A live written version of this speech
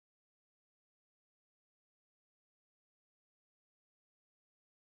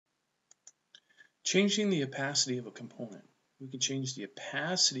Changing the opacity of a component. We can change the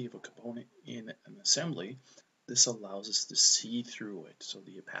opacity of a component in an assembly. This allows us to see through it. So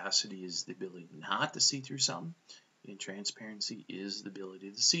the opacity is the ability not to see through something, and transparency is the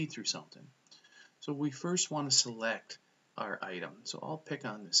ability to see through something. So we first want to select our item. So I'll pick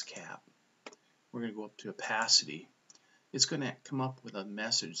on this cap. We're going to go up to opacity. It's going to come up with a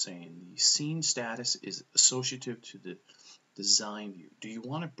message saying the scene status is associative to the design view. Do you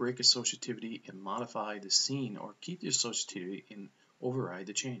want to break associativity and modify the scene, or keep the associativity and override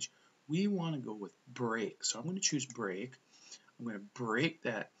the change? We want to go with break. So I'm going to choose break. I'm going to break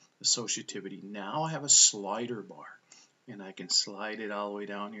that associativity. Now I have a slider bar, and I can slide it all the way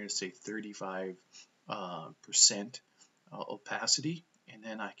down here to say 35% opacity, and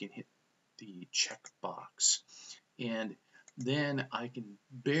then I can hit the check box, and then I can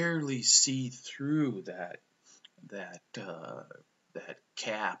barely see through that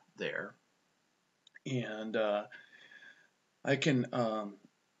cap there, and I can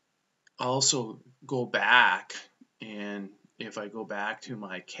also go back, and if I go back to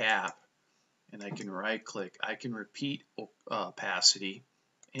my cap and I can right click, I can repeat opacity,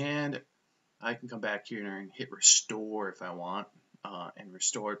 and I can come back here and hit restore if I want, and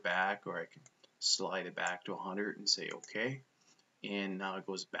restore it back, or I can slide it back to 100 and say okay, and now it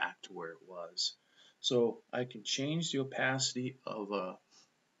goes back to where it was. So I can change the opacity of a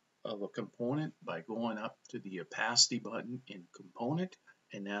component by going up to the opacity button in component,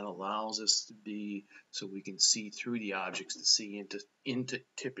 and that allows us to be so we can see through the objects to see into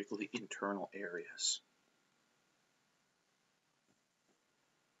typically internal areas.